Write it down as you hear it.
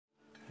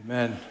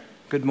Amen.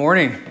 Good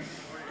morning.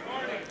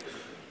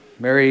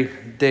 Merry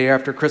day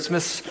after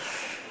Christmas.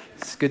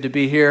 It's good to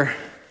be here.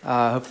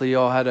 Hopefully you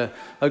all had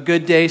a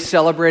good day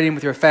celebrating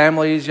with your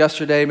families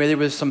yesterday. Maybe there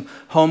was some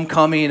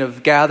homecoming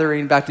of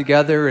gathering back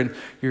together, and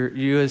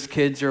you as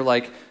kids are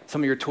like,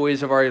 some of your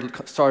toys have already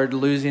started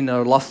losing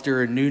their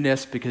luster and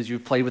newness because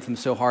you've played with them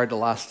so hard the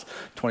last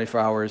 24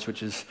 hours,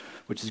 which is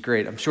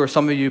great. I'm sure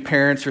some of you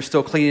parents are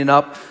still cleaning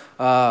up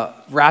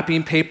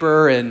wrapping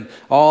paper and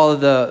all of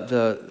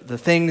the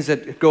things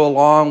that go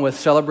along with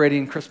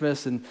celebrating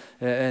Christmas, and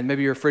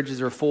maybe your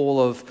fridges are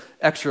full of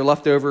extra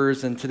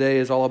leftovers, and today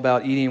is all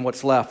about eating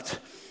what's left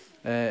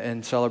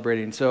and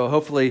celebrating. So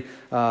hopefully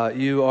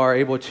you are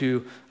able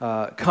to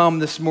come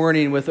this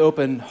morning with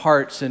open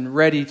hearts and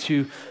ready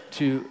to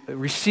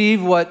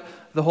receive what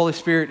the Holy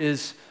Spirit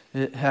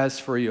has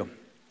for you.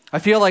 I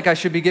feel like I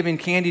should be giving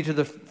candy to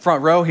the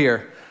front row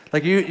here.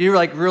 Like you're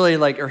like really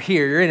like are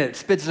here. You're in it,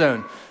 spit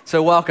zone.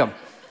 So welcome.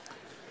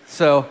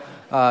 So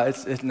I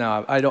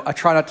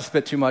try not to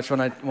spit too much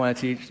when I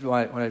teach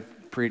when I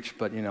preach,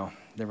 but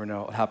never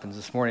know what happens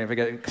this morning if I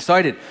get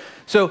excited.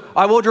 So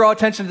I will draw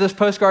attention to this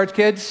postcards,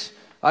 kids.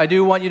 I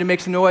do want you to make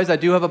some noise. I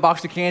do have a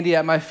box of candy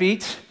at my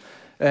feet,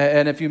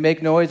 and if you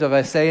make noise, if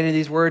I say any of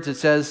these words, it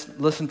says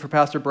listen for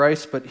Pastor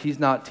Bryce, but he's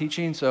not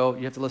teaching, so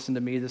you have to listen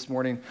to me this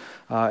morning.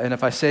 And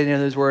if I say any of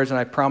those words, and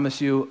I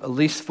promise you, at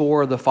least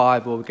 4 of the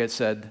 5 will get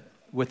said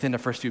within the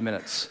first few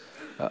minutes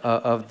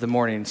of the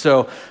morning.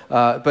 So,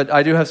 but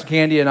I do have some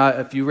candy, and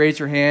if you raise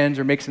your hands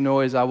or make some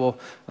noise, I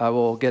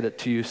will get it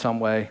to you some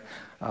way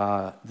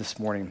this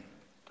morning.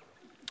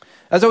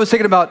 As I was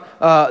thinking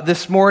about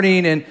this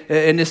morning and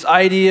this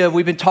idea,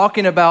 we've been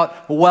talking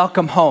about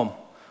welcome home.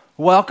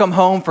 Welcome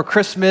home for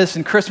Christmas,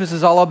 and Christmas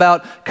is all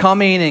about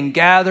coming and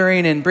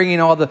gathering and bringing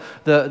all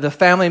the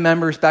family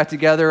members back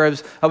together.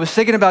 I was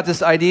thinking about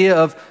this idea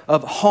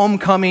of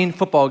homecoming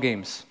football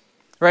games.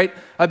 Right?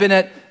 I've been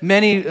at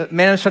many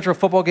Manor Central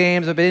football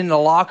games. I've been in the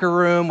locker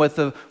room with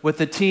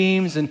the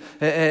teams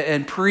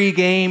and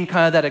pre-game,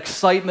 kind of that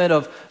excitement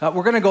of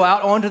we're going to go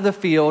out onto the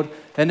field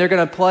and they're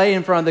going to play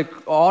in front of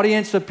the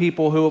audience of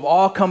people who have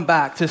all come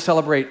back to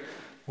celebrate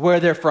where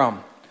they're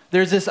from.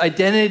 There's this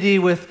identity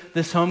with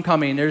this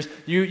homecoming.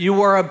 You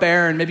were a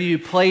Baron. Maybe you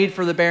played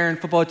for the Baron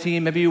football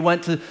team. Maybe you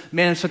went to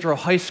Manor Central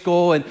High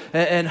School.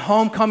 And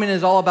homecoming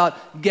is all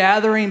about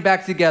gathering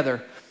back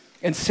together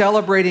and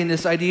celebrating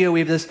this idea.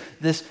 We have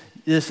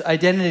this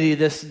identity,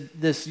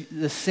 this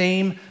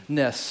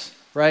sameness,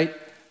 right,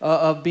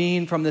 of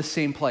being from this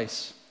same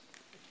place.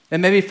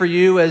 And maybe for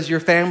you, as your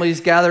families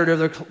gathered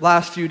over the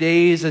last few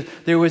days,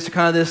 there was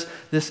kind of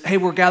this hey,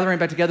 we're gathering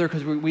back together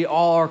because we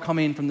all are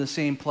coming from the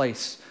same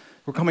place.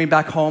 We're coming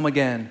back home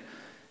again.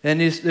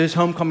 And these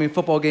homecoming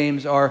football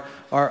games are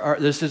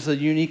there's just a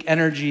unique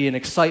energy and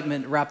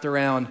excitement wrapped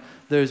around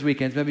those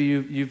weekends. Maybe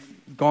you've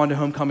gone to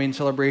homecoming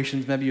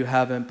celebrations, maybe you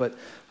haven't, but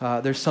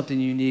there's something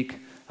unique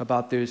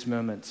about those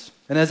moments.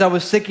 And as I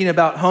was thinking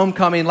about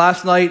homecoming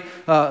last night,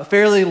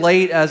 fairly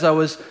late as I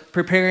was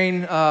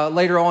preparing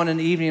later on in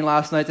the evening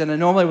last night than I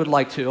normally would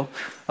like to,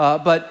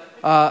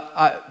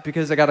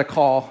 because I got a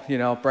call,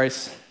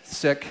 Bryce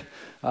sick,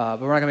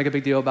 but we're not going to make a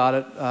big deal about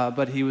it,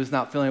 but he was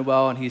not feeling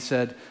well, and he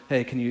said,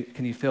 hey, can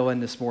you fill in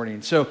this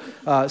morning? So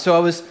I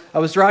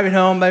was driving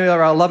home maybe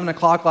around 11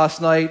 o'clock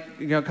last night,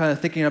 kind of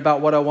thinking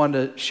about what I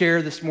wanted to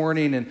share this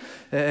morning,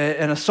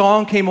 and a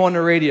song came on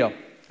the radio,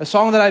 a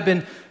song that I've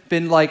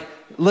been like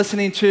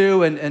listening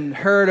to and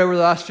heard over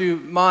the last few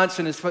months,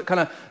 and it's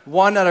kind of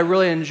one that I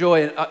really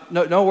enjoy.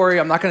 No worry,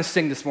 I'm not going to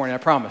sing this morning, I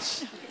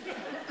promise.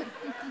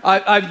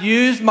 I've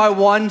used my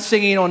one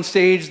singing on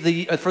stage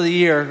for the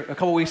year a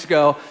couple weeks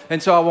ago,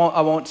 and so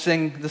I won't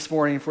sing this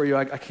morning for you.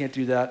 I can't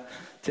do that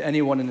to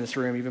anyone in this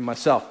room, even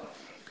myself.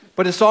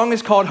 But the song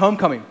is called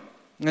Homecoming,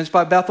 and it's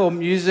by Bethel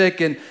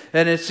Music, and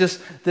it's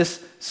just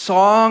this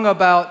song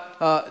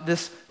about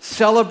this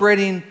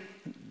celebrating,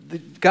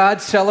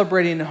 God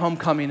celebrating the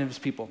homecoming of his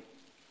people.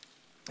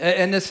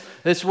 And this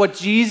is what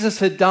Jesus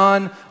had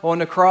done on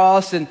the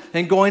cross and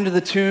going to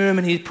the tomb,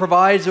 and he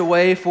provides a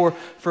way for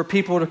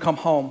people to come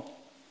home.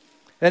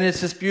 And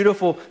it's these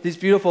beautiful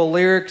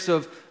lyrics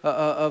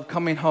of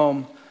coming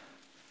home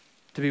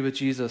to be with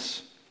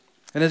Jesus.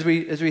 And as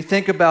we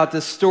think about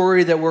this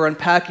story that we're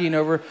unpacking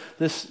over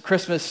this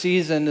Christmas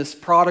season, this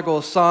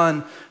prodigal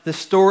son, this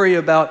story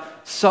about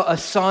a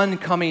son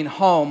coming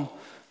home,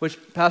 which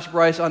Pastor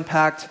Bryce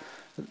unpacked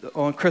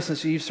on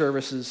Christmas Eve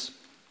services,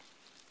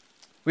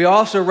 we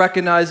also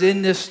recognize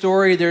in this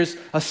story there's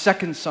a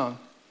second son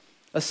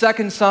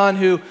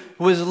who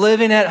was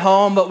living at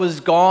home but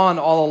was gone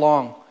all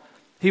along.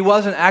 He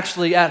wasn't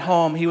actually at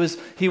home. He was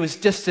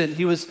distant.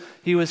 He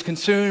was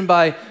consumed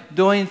by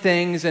doing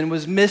things and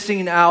was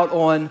missing out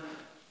on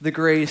the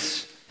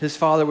grace his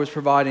father was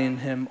providing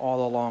him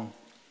all along.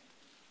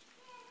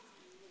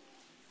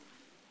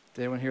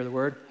 Did anyone hear the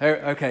word?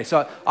 Okay,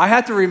 so I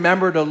had to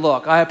remember to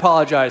look. I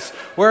apologize.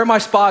 Where are my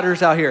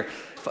spotters out here?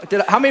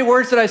 How many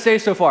words did I say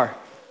so far?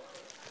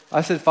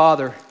 I said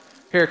Father.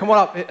 Here, come on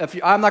up.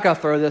 I'm not going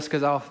to throw this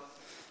because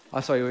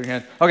I saw you in your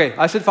hand. Okay,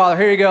 I said Father.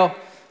 Here you go.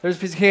 There's a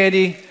piece of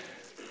candy.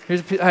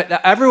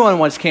 Everyone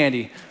wants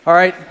candy, all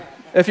right?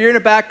 If you're in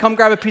the back, come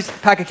grab a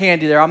pack of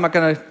candy there. I'm not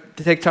going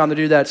to take time to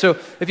do that. So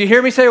if you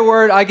hear me say a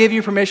word, I give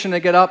you permission to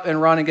get up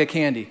and run and get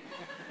candy.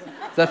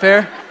 Is that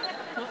fair?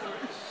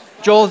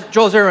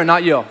 Joel Zimmerman,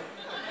 not you.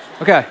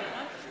 Okay.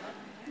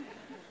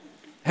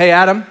 Hey,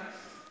 Adam,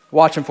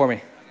 watch him for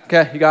me.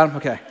 Okay, you got him?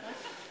 Okay.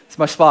 It's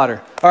my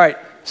spotter. All right,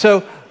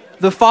 so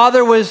the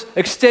Father was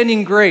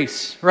extending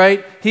grace,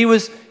 right? He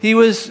was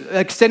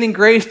extending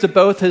grace to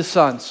both his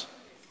sons.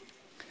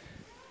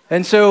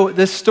 And so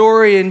this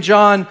story in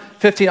John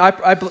 15,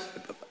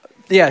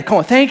 yeah, come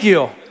on, thank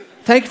you.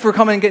 Thank you for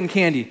coming and getting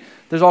candy.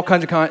 There's all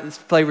kinds of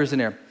flavors in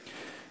there.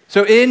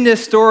 So in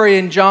this story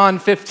in John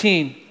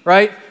 15,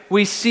 right,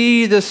 we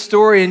see this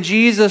story, and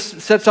Jesus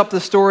sets up the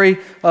story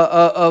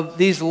of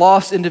these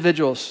lost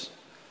individuals.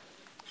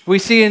 We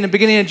see in the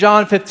beginning of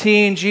John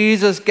 15,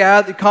 Jesus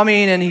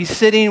coming, and he's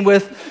sitting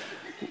with,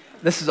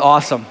 this is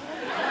awesome.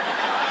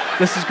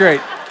 This is great.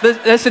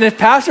 Listen, if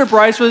Pastor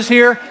Bryce was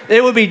here,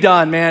 it would be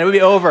done, man. It would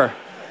be over.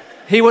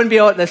 He wouldn't be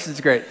able, this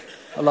is great.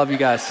 I love you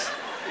guys.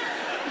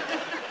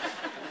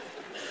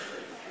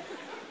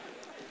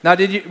 Now,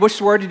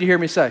 which word did you hear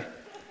me say?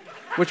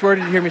 Which word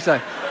did you hear me say?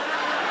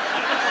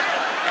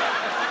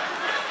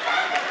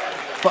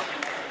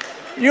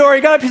 You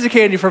already got a piece of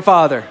candy for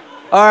Father.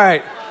 All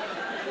right.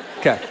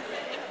 Okay.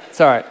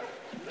 It's all right.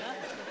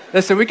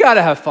 Listen, we got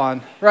to have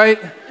fun, right?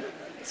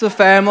 It's a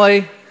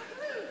family.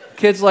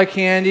 Kids like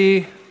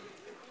candy.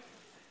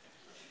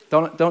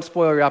 Don't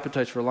spoil your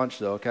appetites for lunch,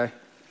 though, okay?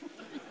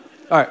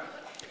 All right.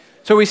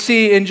 So we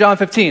see in John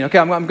 15. Okay,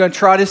 I'm going to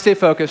try to stay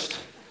focused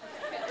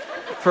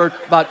for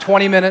about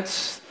 20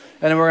 minutes,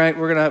 and then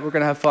we're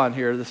gonna have fun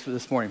here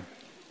this morning.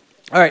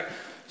 All right.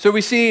 So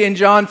we see in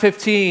John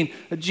 15,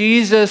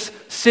 Jesus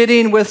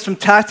sitting with some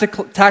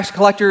tax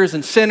collectors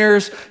and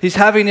sinners. He's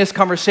having this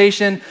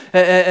conversation,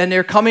 and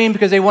they're coming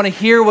because they want to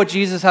hear what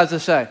Jesus has to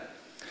say.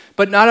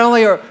 But not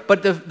only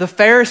but the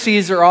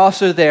Pharisees are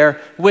also there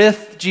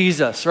with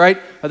Jesus, right?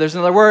 There's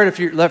another word,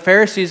 if the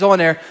Pharisees on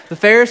there. The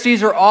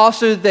Pharisees are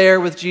also there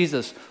with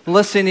Jesus,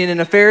 listening, and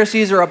the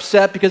Pharisees are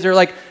upset because they're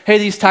like, hey,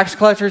 these tax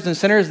collectors and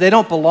sinners, they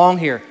don't belong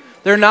here.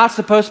 They're not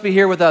supposed to be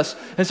here with us.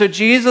 And so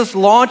Jesus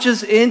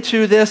launches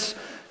into this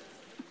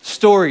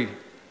story.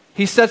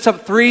 He sets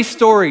up 3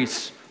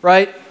 stories,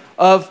 right,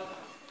 of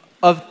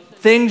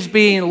things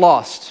being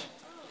lost.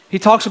 He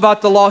talks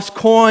about the lost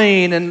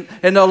coin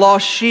and the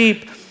lost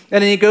sheep,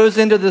 and then he goes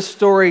into the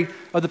story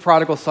of the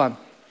prodigal son.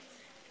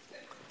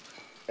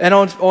 And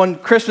on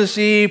Christmas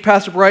Eve,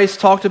 Pastor Bryce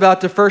talked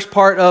about the first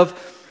part of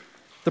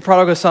the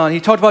prodigal son. He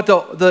talked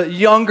about the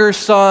younger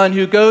son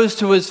who goes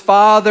to his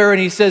father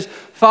and he says,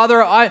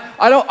 Father, I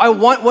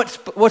want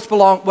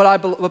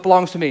what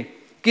belongs to me.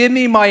 Give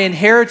me my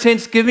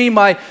inheritance. Give me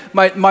my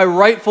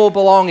rightful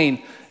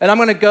belonging. And I'm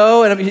going to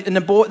go, and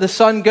the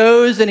son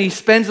goes, and he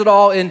spends it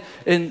all in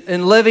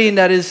living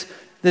that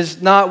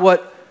is not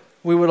what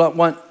we would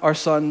want our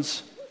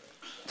sons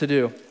to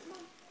do.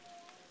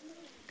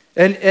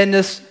 And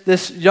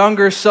this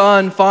younger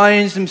son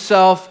finds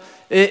himself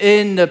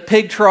in the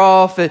pig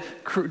trough,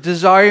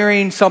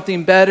 desiring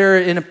something better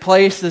in a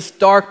place, this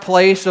dark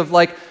place of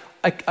like,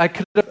 I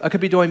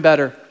could be doing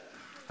better.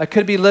 I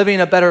could be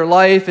living a better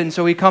life. And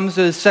so he comes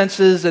to his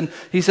senses and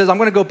he says, I'm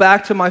going to go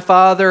back to my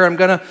father. I'm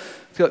going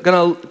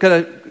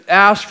to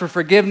ask for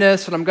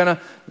forgiveness, and I'm going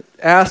to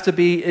ask to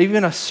be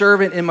even a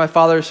servant in my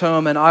father's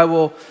home, and I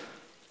will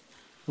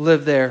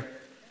live there.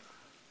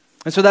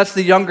 And so that's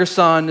the younger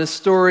son, this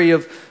story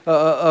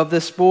of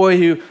this boy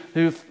who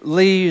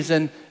leaves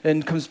and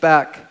comes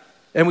back.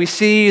 And we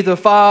see the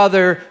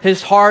father,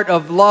 his heart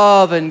of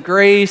love and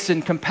grace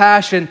and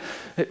compassion,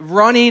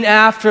 running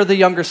after the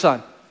younger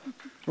son.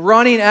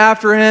 Running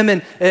after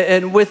him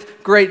and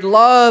with great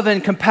love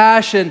and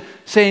compassion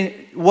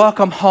saying,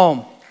 welcome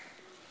home.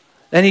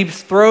 And he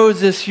throws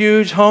this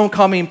huge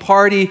homecoming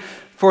party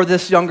for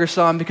this younger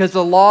son because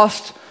the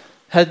lost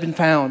had been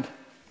found.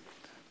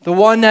 The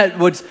one that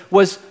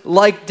was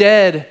like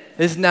dead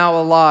is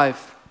now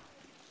alive.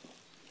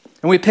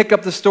 And we pick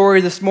up the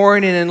story this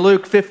morning in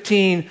Luke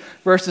 15,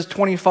 verses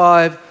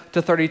 25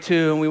 to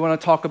 32, and we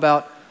want to talk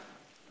about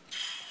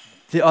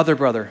the other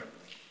brother,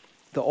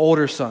 the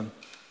older son.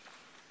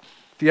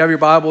 If you have your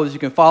Bibles, you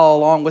can follow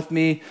along with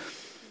me,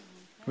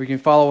 or you can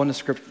follow on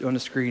the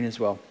screen as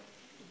well.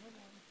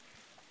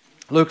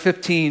 Luke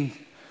 15,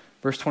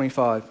 verse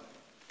 25.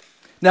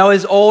 Now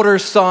his older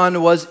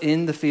son was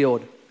in the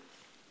field,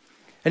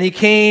 and he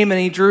came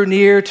and he drew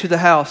near to the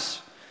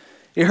house.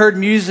 He heard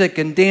music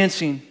and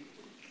dancing.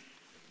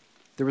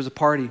 There was a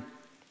party. And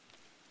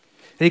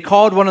he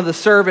called one of the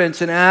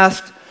servants and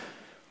asked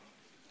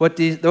what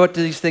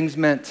these things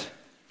meant.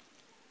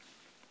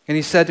 And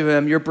he said to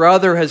him, your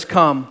brother has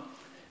come,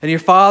 and your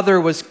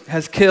father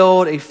has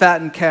killed a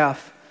fattened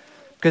calf,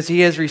 because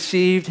he has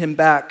received him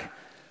back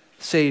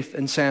safe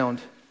and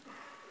sound.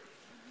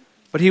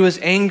 But he was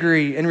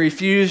angry and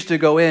refused to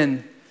go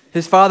in.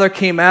 His father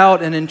came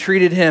out and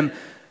entreated him,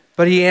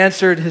 but he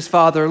answered his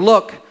father,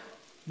 look,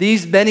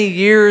 these many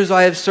years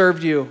I have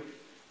served you,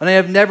 and I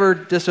have never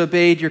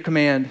disobeyed your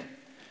command.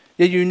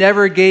 Yet you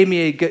never gave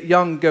me a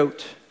young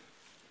goat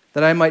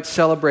that I might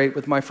celebrate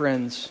with my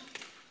friends.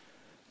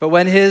 But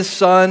when this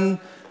son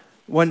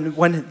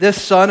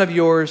of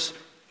yours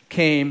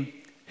came,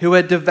 who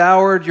had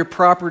devoured your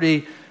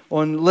property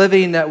on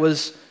living that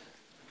was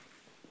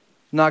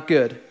not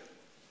good,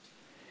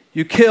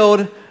 you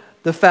killed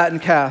the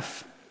fattened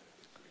calf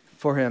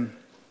for him.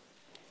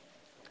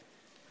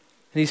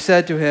 And he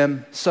said to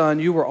him, Son,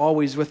 you were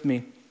always with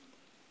me,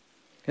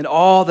 and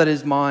all that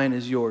is mine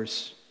is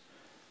yours.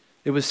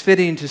 It was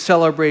fitting to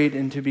celebrate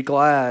and to be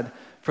glad,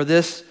 for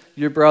this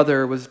your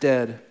brother was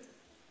dead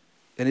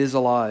and is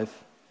alive.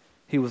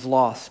 He was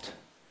lost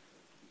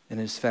and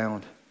is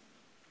found.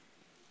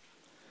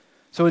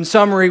 So in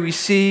summary, we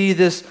see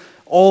this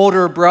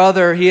older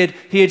brother. He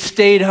had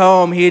stayed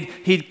home.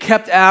 He'd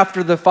kept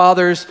after the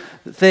father's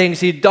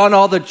things. He'd done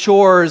all the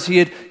chores. He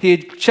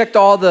had checked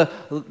all the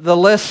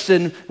lists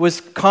and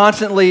was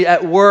constantly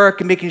at work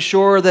and making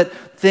sure that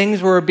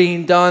things were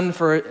being done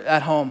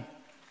at home.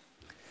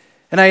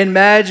 And I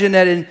imagine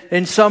that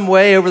in some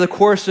way over the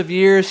course of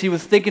years, he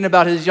was thinking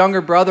about his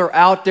younger brother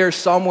out there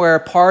somewhere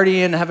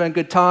partying, having a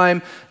good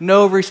time,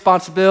 no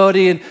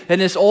responsibility. And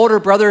this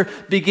older brother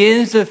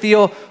begins to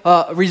feel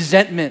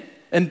resentment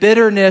and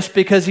bitterness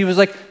because he was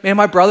like, man,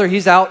 my brother,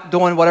 he's out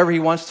doing whatever he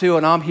wants to,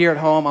 and I'm here at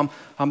home.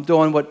 I'm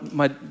doing what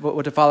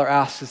the Father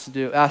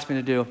asked me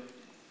to do.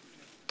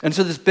 And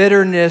so this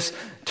bitterness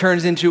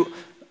turns into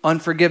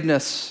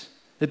unforgiveness.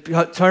 It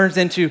turns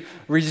into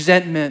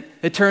resentment.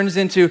 It turns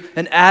into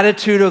an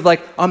attitude of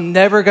like, I'm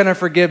never going to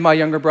forgive my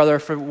younger brother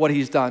for what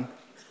he's done.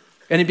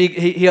 And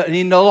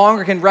he no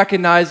longer can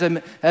recognize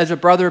him as a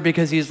brother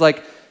because he's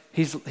like,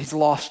 he's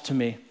lost to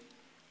me.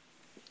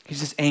 He's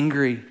just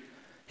angry.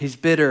 He's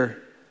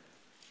bitter.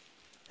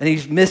 And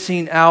he's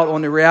missing out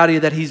on the reality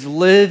that he's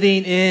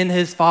living in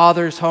his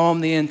father's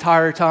home the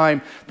entire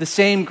time. The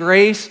same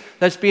grace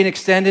that's being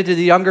extended to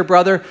the younger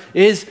brother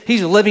he's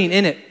living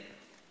in it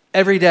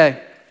every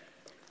day.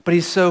 But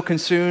he's so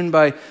consumed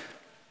by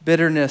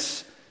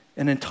bitterness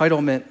and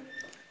entitlement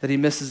that he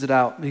misses it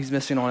out. He's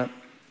missing on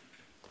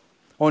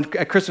it.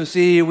 At Christmas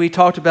Eve, we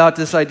talked about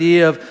this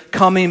idea of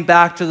coming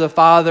back to the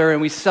Father, and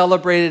we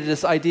celebrated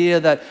this idea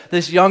that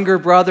this younger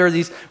brother,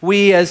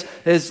 we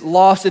as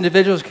lost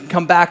individuals can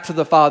come back to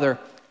the Father.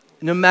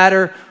 No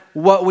matter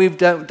what we've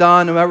done,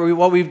 no matter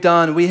what we've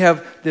done, we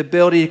have the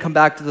ability to come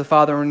back to the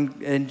Father,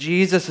 and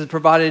Jesus has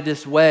provided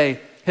this way.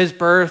 His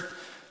birth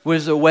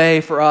was a way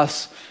for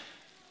us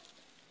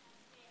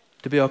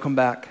to be able to come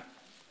back.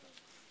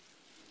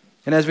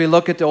 And as we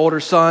look at the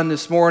older son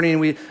this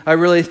morning, I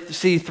really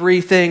see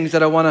three things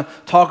that I want to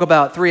talk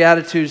about, three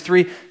attitudes,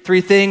 three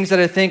things that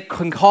I think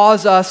can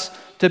cause us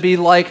to be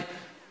like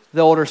the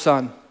older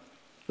son,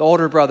 the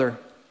older brother.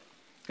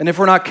 And if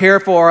we're not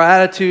careful, our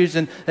attitudes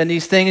and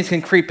these things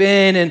can creep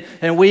in,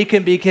 and we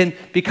can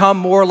become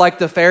more like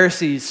the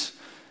Pharisees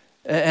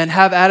and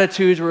have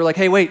attitudes where we're like,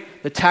 hey, wait,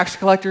 the tax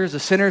collectors, the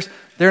sinners,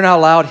 they're not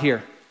allowed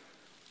here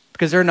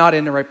because they're not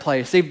in the right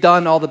place. They've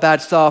done all the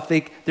bad stuff.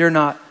 They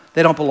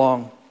don't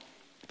belong.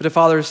 But the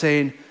Father is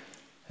saying,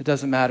 it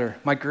doesn't matter.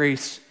 My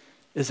grace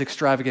is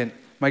extravagant.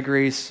 My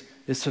grace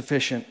is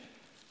sufficient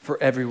for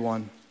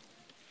everyone.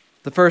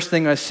 The first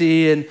thing I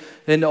see in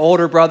the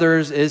older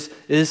brothers is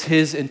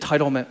his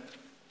entitlement.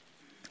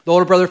 The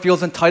older brother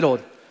feels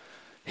entitled.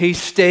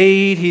 He's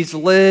stayed, he's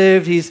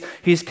lived,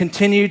 he's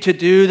continued to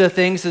do the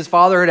things his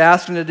father had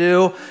asked him to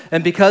do.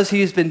 And because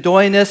he's been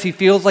doing this, he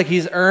feels like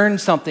he's earned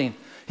something.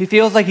 He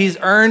feels like he's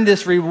earned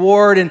this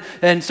reward,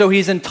 and so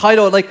he's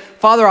entitled. Like,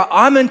 Father,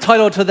 I'm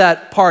entitled to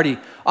that party.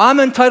 I'm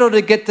entitled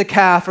to get the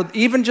calf or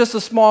even just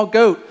a small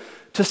goat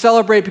to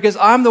celebrate because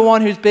I'm the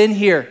one who's been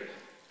here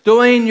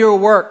doing your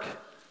work.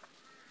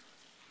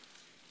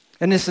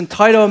 And this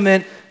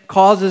entitlement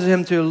causes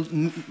him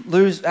to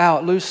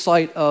lose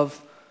sight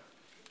of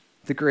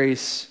the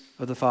grace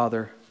of the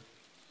Father.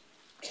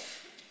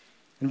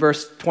 In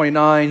verse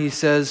 29, he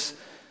says,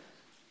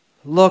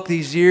 look,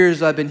 these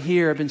years I've been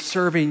here, I've been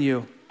serving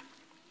you.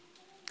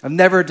 I've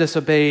never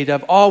disobeyed.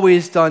 I've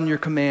always done your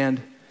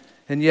command.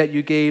 And yet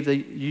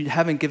you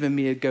haven't given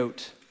me a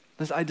goat.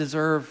 I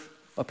deserve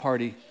a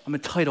party. I'm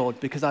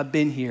entitled because I've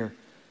been here.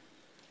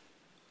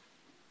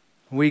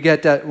 We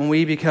get that when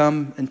we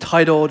become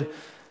entitled,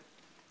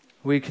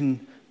 we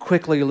can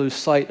quickly lose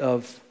sight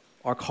of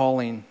our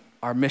calling,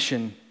 our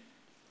mission.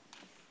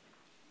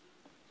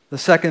 The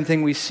second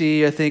thing we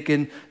see, I think,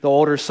 in the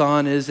older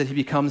son is that he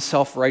becomes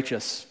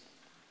self-righteous.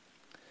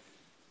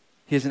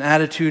 He has an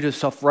attitude of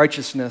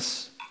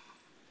self-righteousness.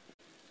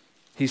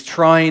 He's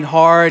trying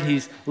hard.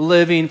 He's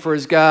living for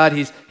his God.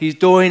 He's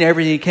doing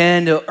everything he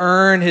can to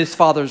earn his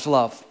Father's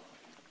love.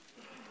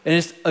 And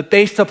it's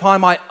based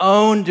upon my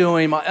own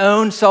doing, my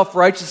own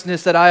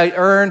self-righteousness that I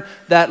earn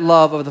that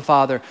love of the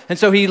Father. And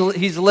so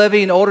he's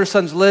living, the older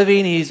son's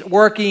living, he's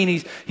working,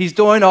 he's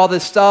doing all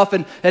this stuff,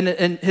 and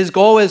his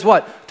goal is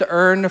what? To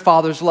earn the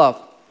Father's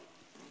love.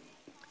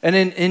 And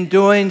in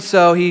doing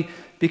so, he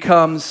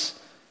becomes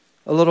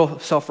a little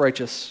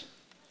self-righteous.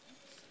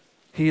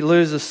 He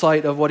loses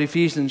sight of what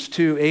Ephesians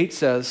 2:8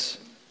 says,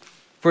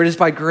 for it is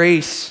by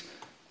grace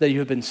that you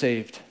have been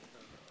saved.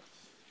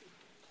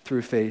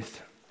 through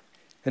faith.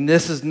 And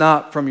this is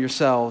not from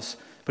yourselves,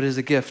 but is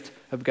a gift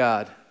of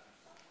God.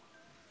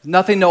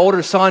 Nothing the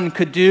older son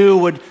could do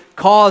would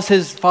cause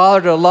his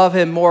father to love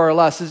him more or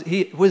less.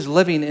 He was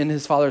living in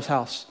his father's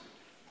house.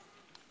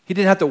 He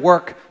didn't have to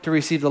work to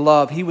receive the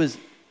love. He was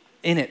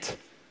in it,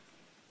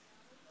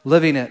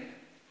 living it.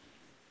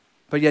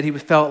 But yet he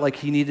felt like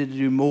he needed to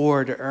do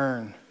more to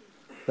earn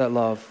that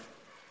love.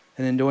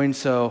 And in doing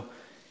so,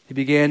 he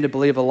began to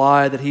believe a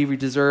lie that he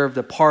deserved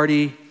a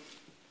party,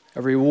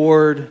 a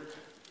reward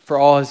for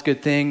all his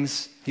good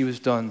things he was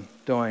doing.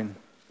 But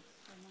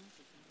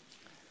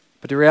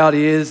the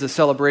reality is the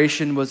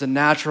celebration was a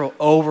natural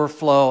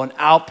overflow, an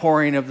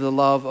outpouring of the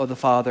love of the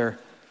Father.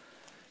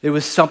 It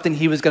was something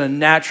he was going to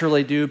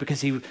naturally do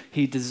because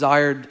he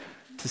desired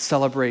to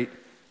celebrate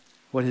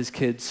what his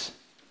kids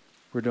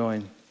were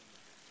doing.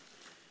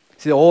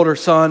 See, the older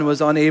son was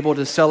unable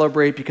to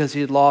celebrate because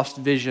he had lost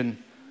vision.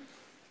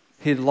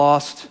 He had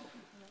lost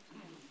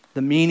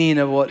the meaning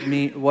of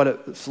what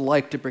it's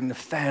like to bring the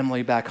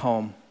family back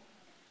home.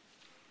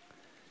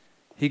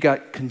 He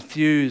got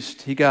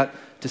confused. He got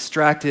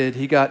distracted.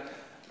 He got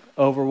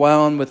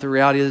overwhelmed with the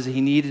reality is he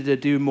needed to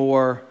do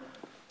more,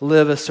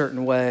 live a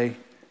certain way,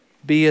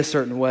 be a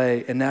certain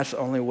way, and that's the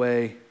only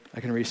way I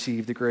can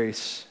receive the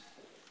grace.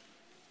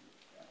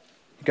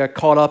 He got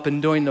caught up in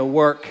doing the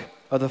work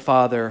of the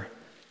Father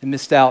and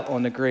missed out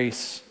on the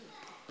grace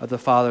of the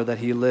Father that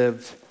he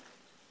lived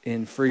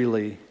in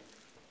freely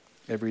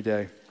every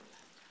day.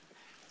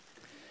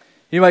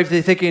 You might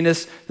be thinking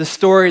the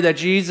story that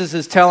Jesus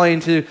is telling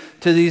to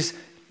these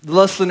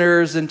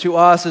listeners and to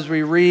us as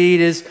we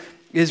read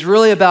is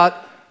really about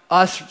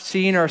us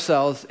seeing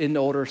ourselves in the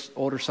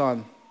older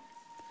son.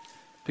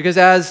 Because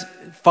as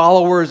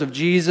followers of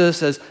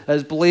Jesus,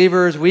 as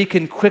believers, we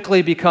can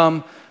quickly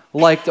become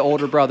like the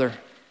older brother.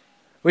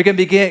 We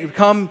can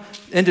come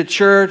into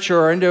church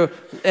or into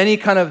any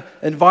kind of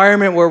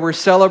environment where we're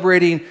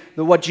celebrating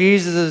what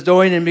Jesus is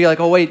doing and be like,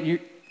 oh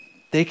wait,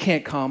 they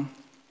can't come.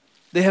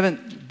 They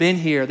haven't been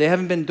here. They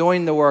haven't been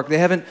doing the work. They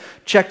haven't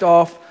checked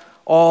off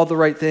all the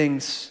right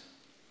things.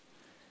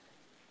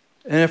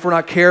 And if we're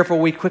not careful,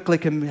 we quickly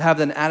can have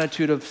an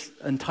attitude of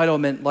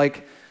entitlement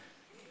like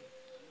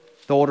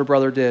the older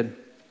brother did.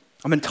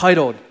 I'm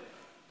entitled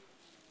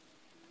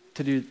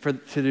to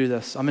do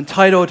this. I'm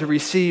entitled to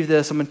receive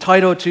this. I'm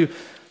entitled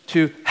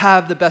to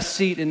have the best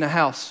seat in the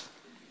house.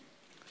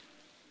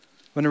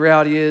 When the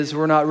reality is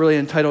we're not really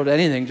entitled to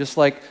anything, just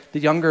like the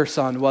younger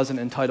son wasn't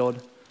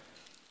entitled.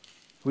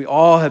 We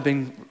all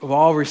we've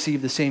all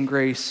received the same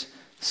grace,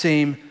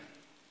 same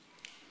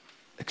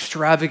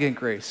extravagant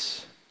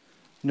grace,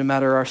 no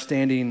matter our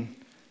standing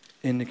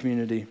in the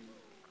community.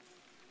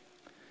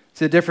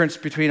 See, the difference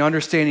between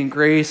understanding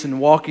grace and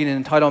walking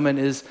in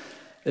entitlement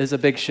is a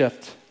big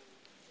shift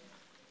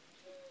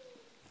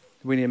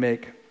we need to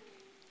make.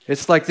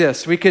 It's like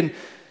this. It can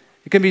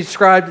be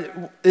described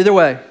either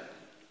way.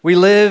 We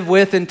live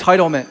with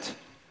entitlement.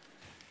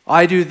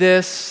 I do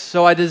this,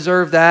 so I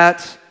deserve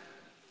that.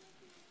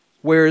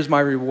 Where is my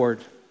reward?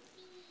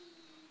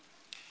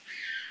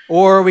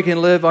 Or we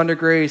can live under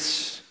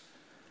grace.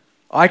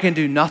 I can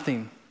do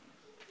nothing.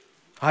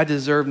 I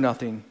deserve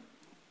nothing.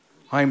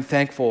 I am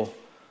thankful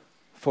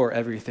for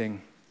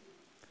everything.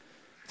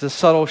 It's a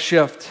subtle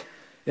shift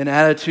in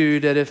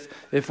attitude that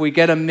if we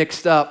get them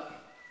mixed up,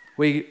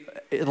 we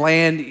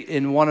land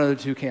in one of the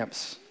two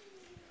camps.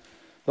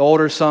 The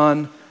older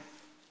son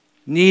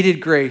needed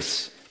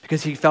grace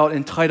because he felt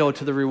entitled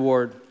to the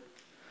reward.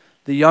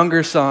 The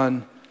younger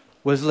son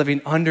was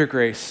living under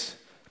grace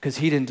because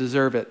he didn't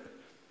deserve it.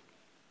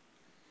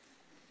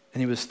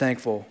 And he was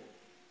thankful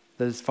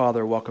that his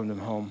father welcomed him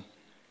home.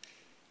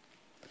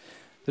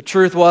 The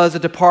truth was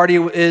that the party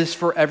is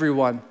for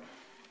everyone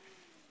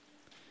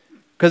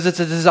because it's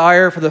a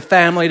desire for the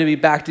family to be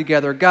back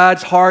together.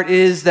 God's heart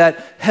is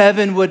that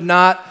heaven would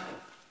not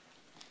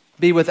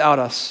be without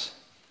us.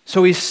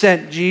 So he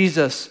sent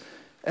Jesus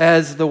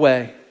as the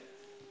way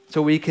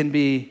so we can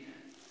be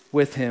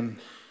with him.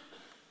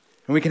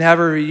 And we can have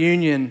a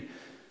reunion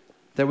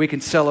that we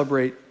can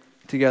celebrate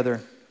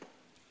together.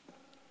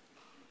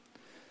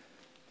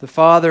 The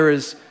Father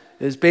is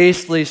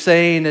basically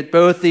saying that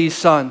both these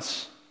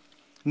sons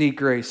need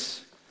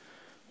grace.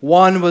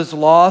 One was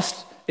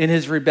lost in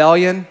his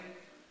rebellion,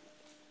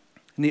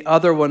 and the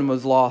other one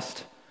was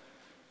lost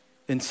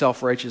in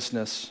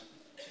self-righteousness.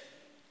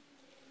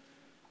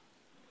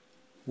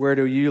 Where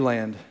do you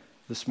land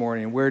this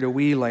morning? Where do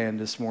we land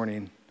this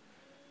morning?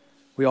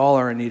 We all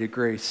are in need of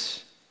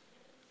grace.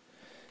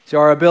 See,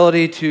 our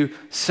ability to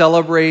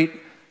celebrate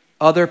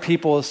other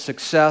people's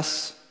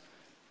success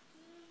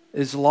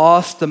is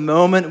lost the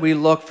moment we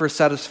look for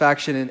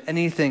satisfaction in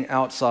anything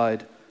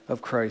outside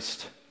of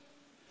Christ,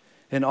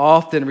 and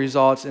often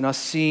results in us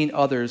seeing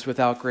others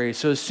without grace.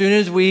 So as soon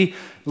as we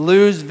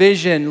lose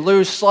vision,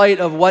 lose sight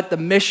of what the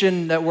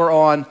mission that we're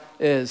on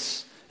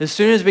is, as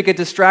soon as we get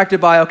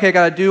distracted by, okay, I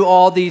got to do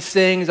all these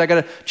things, I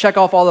got to check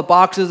off all the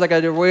boxes, I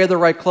got to wear the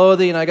right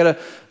clothing, I got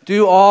to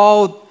do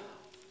all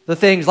the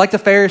things, like the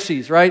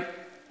Pharisees, right?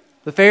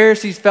 The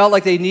Pharisees felt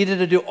like they needed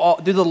to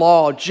do the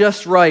law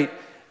just right,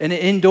 And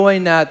in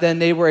doing that, then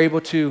they were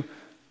able to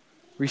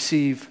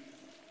receive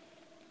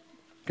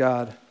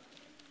God.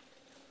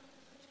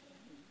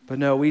 But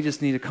no, we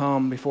just need to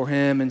come before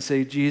him and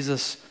say,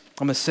 Jesus,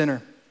 I'm a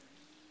sinner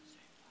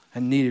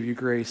in need of your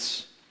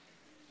grace.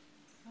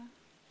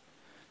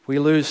 We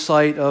lose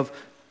sight of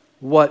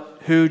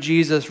who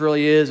Jesus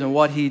really is and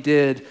what he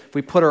did. If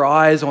we put our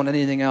eyes on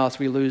anything else,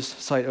 we lose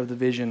sight of the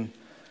vision,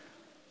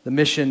 the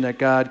mission that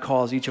God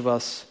calls each of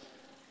us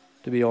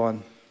to be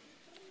on.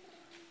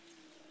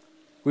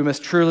 We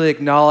must truly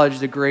acknowledge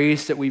the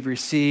grace that we've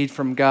received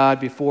from God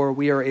before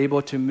we are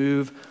able to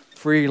move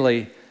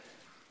freely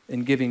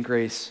in giving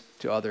grace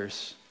to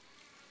others.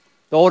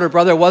 The older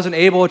brother wasn't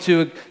able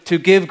to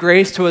give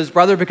grace to his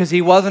brother because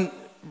he wasn't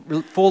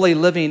fully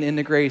living in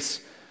the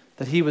grace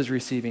that he was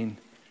receiving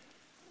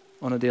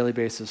on a daily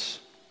basis.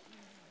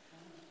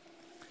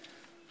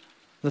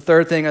 The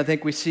third thing I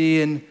think we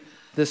see in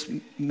this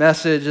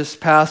message, this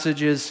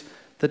passage, is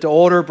that the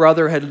older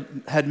brother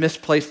had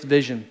misplaced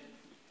vision.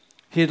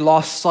 He had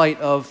lost sight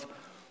of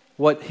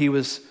what he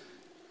was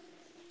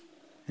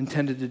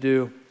intended to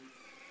do.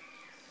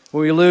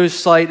 When we lose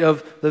sight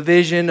of the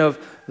vision of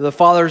the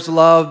Father's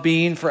love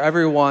being for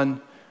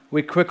everyone,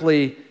 we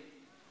quickly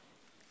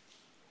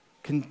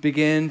can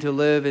begin to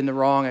live in the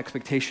wrong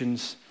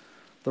expectations,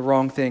 the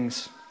wrong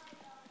things.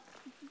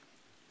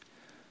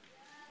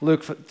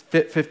 Luke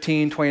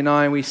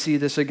 15:29, we see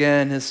this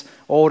again, his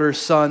older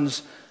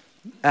son's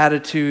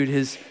attitude,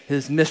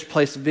 his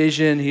misplaced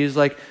vision. He's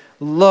like,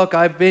 look,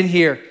 I've been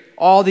here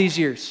all these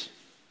years.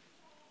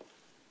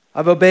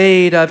 I've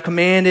obeyed, I've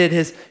commanded.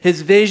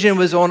 His vision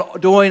was on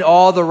doing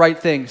all the right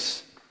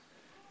things.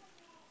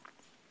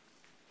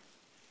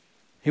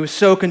 He was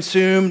so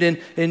consumed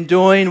in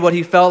doing what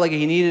he felt like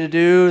he needed to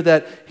do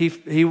that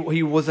he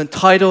was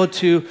entitled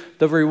to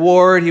the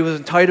reward. He was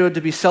entitled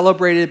to be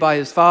celebrated by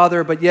his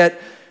father, but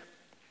yet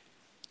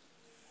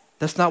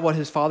that's not what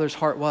his father's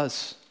heart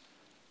was.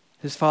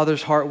 His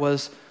father's heart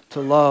was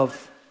to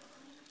love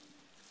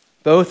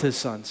both his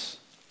sons.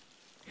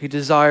 He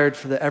desired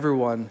for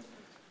everyone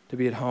to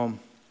be at home.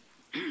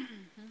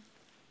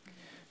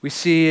 We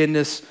see in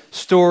this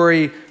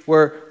story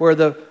where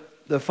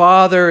the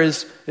father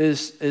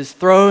is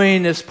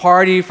throwing this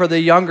party for the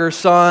younger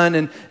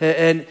son,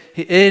 and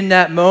in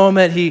that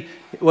moment,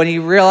 when he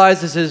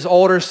realizes his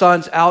older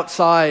son's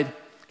outside,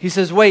 he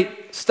says,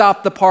 wait,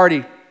 stop the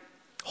party.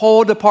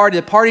 Hold the party.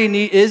 The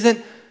party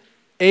isn't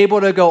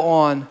able to go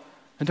on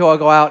until I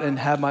go out and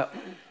have my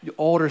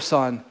older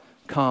son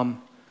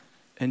come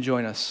and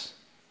join us.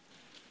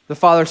 The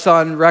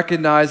father-son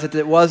recognized that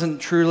it wasn't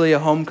truly a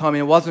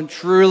homecoming. It wasn't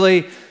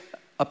truly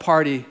a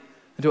party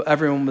until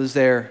everyone was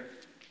there.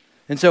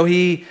 And so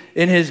he,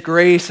 in his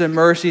grace and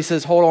mercy,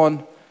 says, hold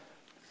on.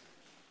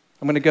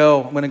 I'm going to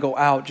go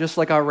out. Just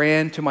like I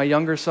ran to my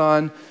younger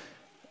son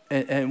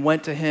and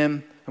went to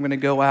him, I'm going to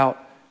go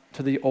out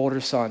to the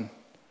older son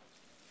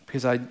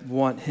because I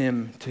want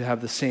him to have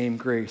the same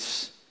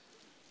grace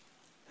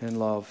and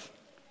love.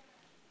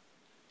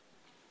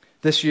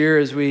 This year,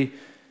 as we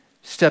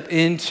step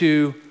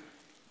into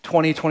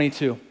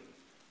 2022,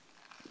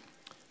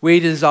 we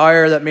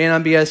desire that Man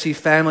on BSC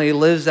family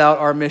lives out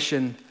our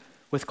mission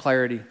with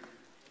clarity.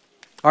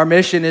 Our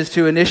mission is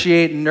to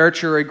initiate and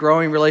nurture a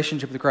growing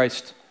relationship with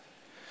Christ.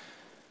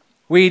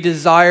 We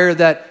desire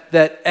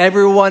that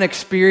everyone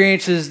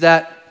experiences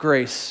that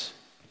grace.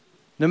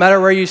 No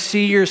matter where you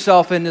see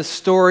yourself in this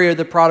story of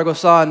the prodigal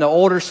son, the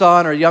older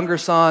son or younger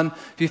son,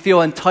 if you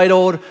feel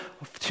entitled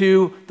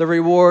to the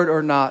reward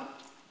or not.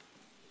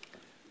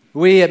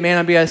 We at Man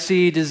on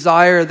BSC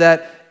desire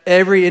that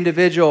every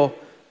individual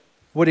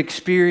would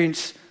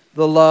experience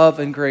the love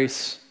and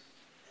grace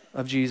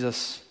of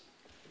Jesus.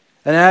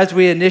 And as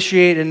we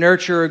initiate and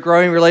nurture a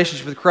growing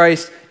relationship with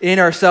Christ in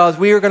ourselves,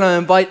 we are going to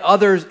invite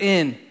others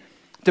in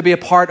to be a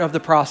part of the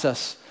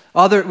process.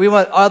 We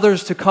want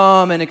others to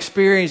come and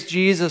experience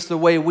Jesus the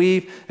way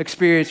we've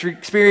experienced,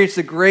 experience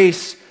the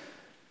grace,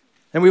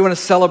 and we want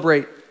to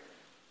celebrate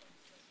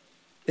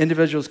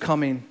individuals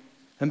coming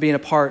and being a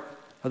part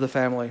of the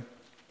family.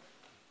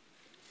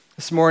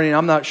 This morning,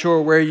 I'm not sure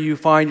where you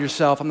find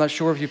yourself. I'm not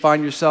sure if you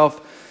find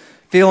yourself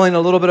feeling a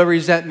little bit of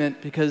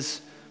resentment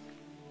because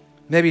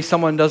maybe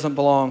someone doesn't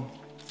belong.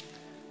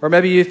 Or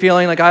maybe you're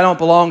feeling like I don't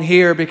belong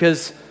here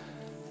because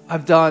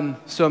I've done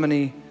so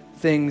many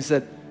things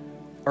that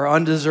are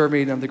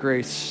undeserving of the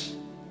grace.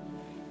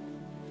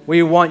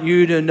 We want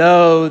you to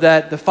know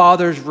that the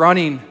Father's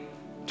running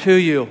to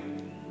you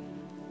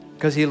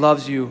because he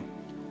loves you.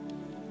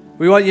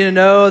 We want you to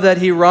know that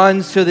he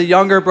runs to the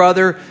younger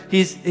brother.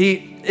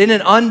 He in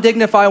an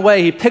undignified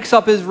way, he picks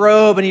up his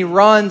robe and he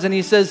runs and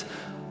he says,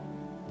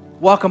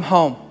 welcome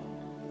home.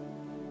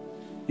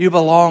 You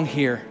belong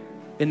here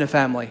in the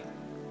family.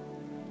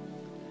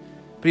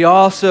 But he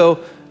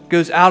also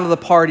goes out of the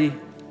party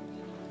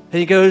and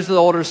he goes to the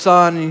older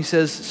son and he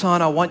says,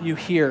 son, I want you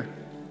here.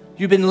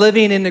 You've been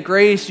living in the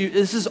grace.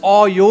 This is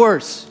all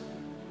yours.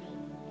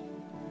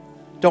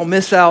 Don't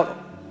miss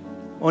out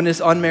on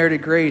this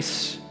unmerited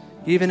grace.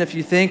 Even if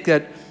you think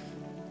that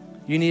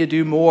you need to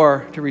do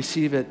more to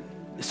receive it,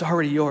 it's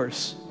already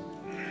yours.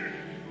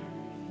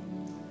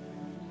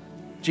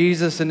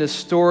 Jesus in his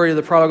story of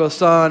the prodigal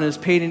son is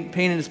painting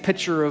this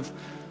picture of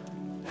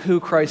who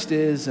Christ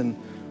is and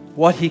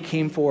what he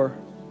came for.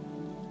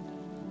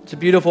 It's a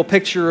beautiful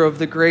picture of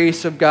the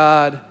grace of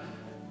God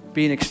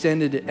being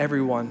extended to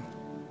everyone.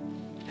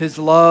 His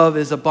love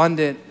is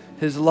abundant.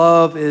 His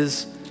love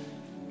is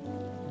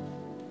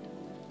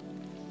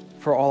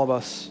for all of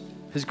us.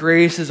 His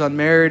grace is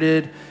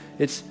unmerited.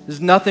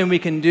 There's nothing we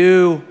can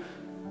do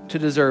to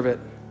deserve it.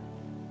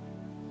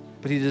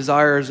 But he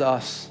desires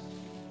us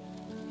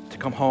to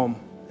come home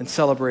and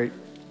celebrate.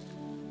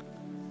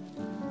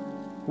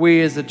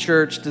 We as a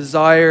church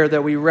desire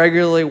that we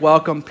regularly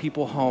welcome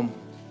people home.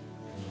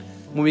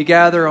 When we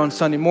gather on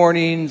Sunday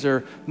mornings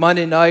or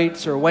Monday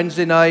nights or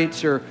Wednesday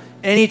nights or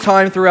any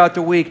time throughout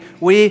the week,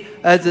 we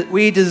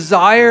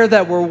desire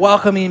that we're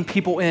welcoming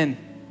people in.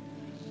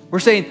 We're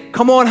saying,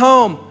 come on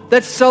home.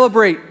 Let's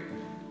celebrate.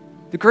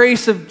 The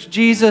grace of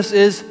Jesus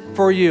is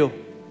for you.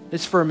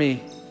 It's for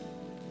me.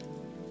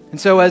 And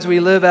so as we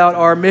live out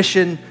our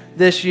mission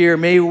this year,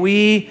 may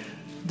we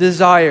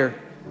desire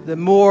that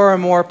more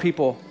and more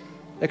people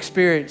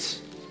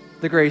experience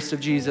the grace of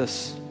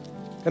Jesus.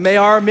 And may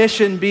our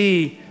mission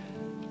be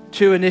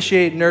to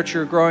initiate,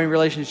 nurture, growing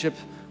relationships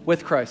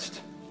with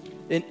Christ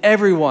in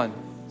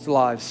everyone's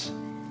lives.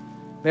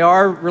 May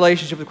our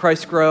relationship with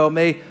Christ grow.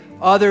 May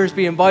others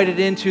be invited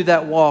into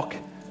that walk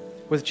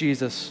with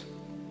Jesus.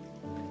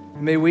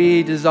 May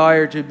we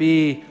desire to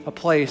be a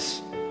place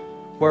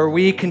where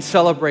we can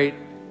celebrate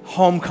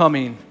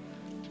homecoming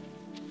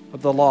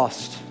of the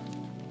lost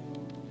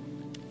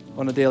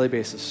on a daily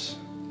basis.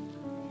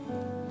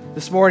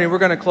 This morning, we're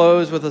going to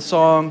close with a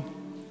song,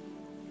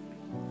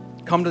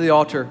 Come to the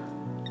Altar.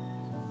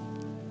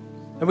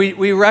 And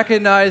we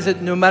recognize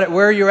that no matter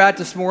where you're at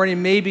this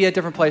morning, maybe at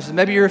different places.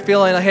 Maybe you're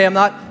feeling like, hey, I'm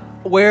not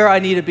where I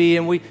need to be,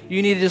 and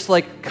you need to just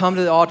like come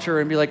to the altar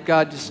and be like,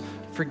 God, just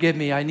forgive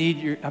me. I'm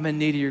in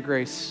need of your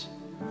grace.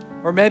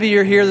 Or maybe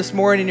you're here this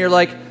morning and you're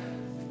like,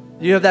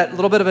 you have that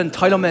little bit of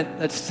entitlement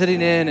that's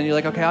sitting in, and you're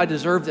like, okay, I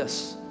deserve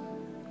this.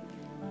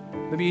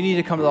 Maybe you need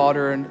to come to the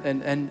altar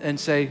and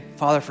say,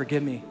 Father,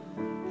 forgive me.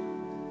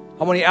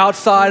 I'm on the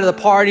outside of the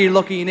party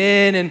looking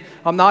in, and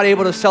I'm not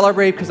able to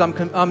celebrate because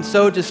I'm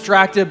so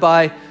distracted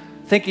by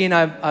thinking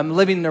I'm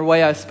living the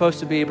way I'm supposed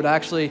to be, but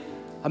actually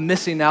I'm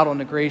missing out on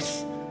the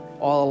grace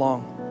all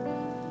along.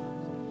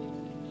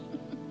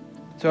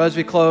 So as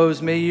we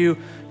close, may you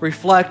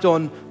reflect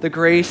on the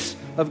grace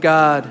of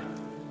God.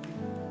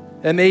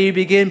 And may you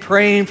begin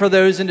praying for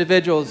those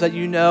individuals that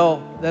you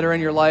know that are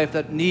in your life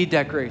that need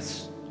that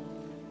grace.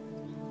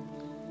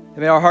 And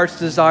may our heart's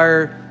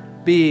desire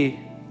be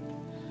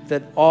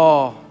that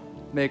all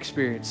may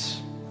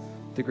experience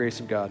the grace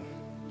of God.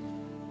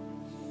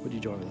 Would you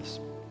join with us?